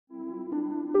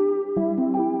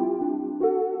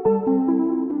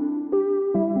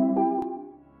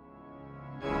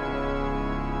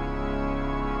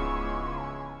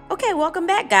Okay, welcome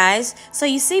back, guys. So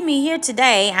you see me here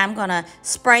today. I'm gonna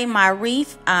spray my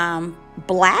wreath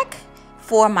black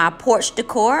for my porch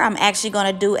decor. I'm actually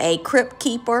gonna do a Crypt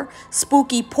Keeper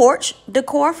spooky porch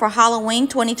decor for Halloween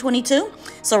 2022.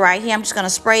 So right here, I'm just gonna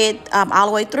spray it all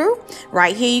the way through.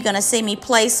 Right here, you're gonna see me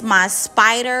place my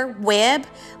spider web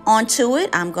onto it.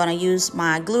 I'm gonna use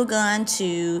my glue gun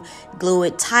to glue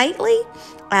it tightly.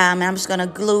 And I'm just gonna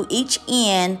glue each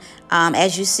end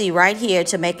as you see right here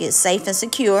to make it safe and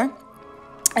secure.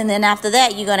 And then after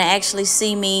that, you're gonna actually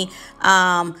see me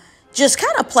just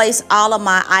kind of place all of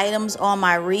my items on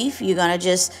my wreath. You're gonna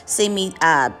just see me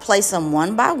place them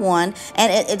one by one.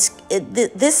 And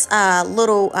this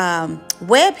little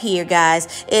web here,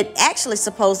 guys, it actually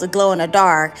supposed to glow in the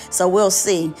dark, so we'll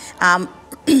see.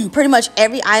 Pretty much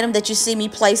every item that you see me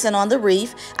placing on the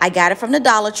wreath, I got it from the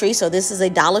Dollar Tree. So this is a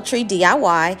Dollar Tree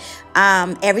DIY.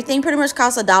 Everything pretty much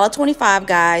costs $1.25,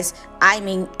 guys. I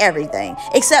mean everything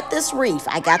except this wreath.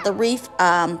 I got the wreath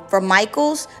from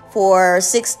Michael's for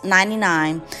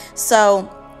 $6.99. So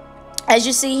as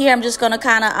you see here, I'm just going to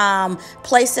kind of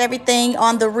place everything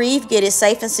on the wreath, get it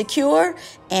safe and secure.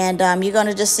 And you're going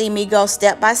to just see me go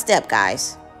step by step,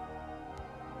 guys.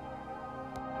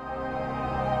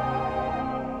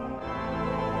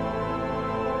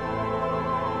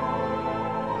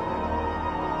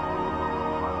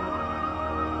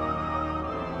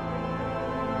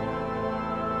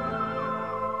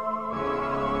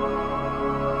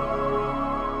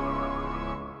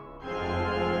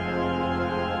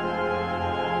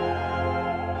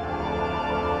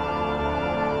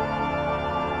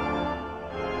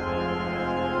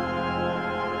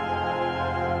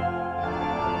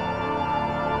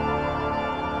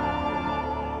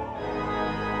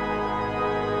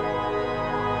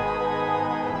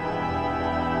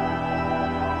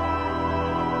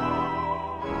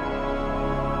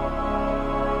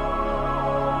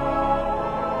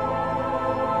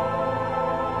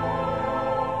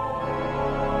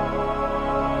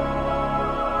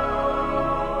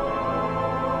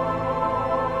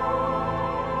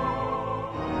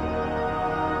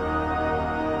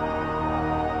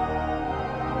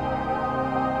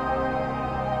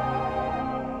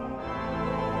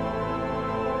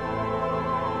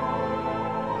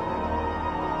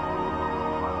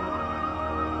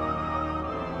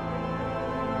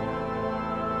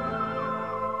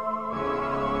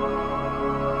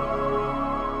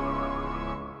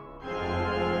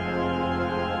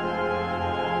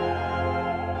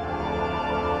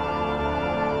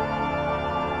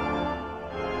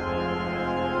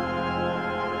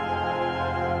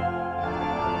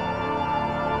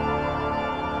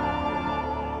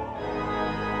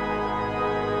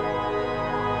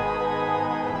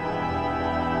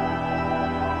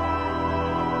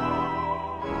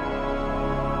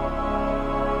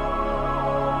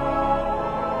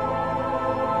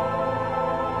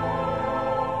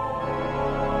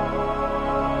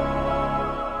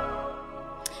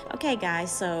 Okay,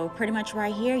 guys, so pretty much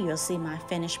right here, you'll see my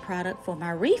finished product for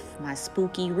my wreath, my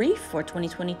spooky wreath for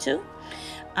 2022.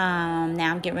 Now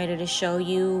I'm getting ready to show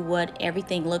you what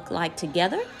everything looked like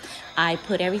together. I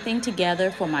put everything together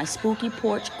for my spooky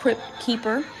porch Crypt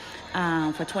Keeper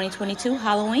for 2022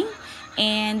 Halloween.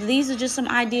 And these are just some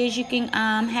ideas you can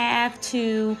have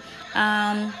to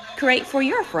create for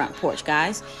your front porch,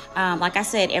 guys. Like I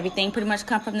said, everything pretty much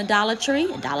come from the Dollar Tree,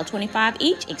 $1.25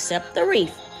 each, except the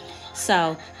wreath.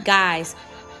 So, guys,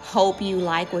 hope you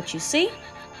like what you see.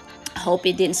 Hope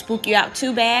it didn't spook you out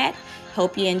too bad.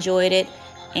 Hope you enjoyed it,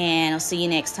 and I'll see you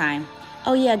next time.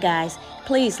 Oh, yeah, guys,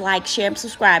 please like, share, and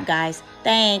subscribe, guys.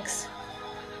 Thanks.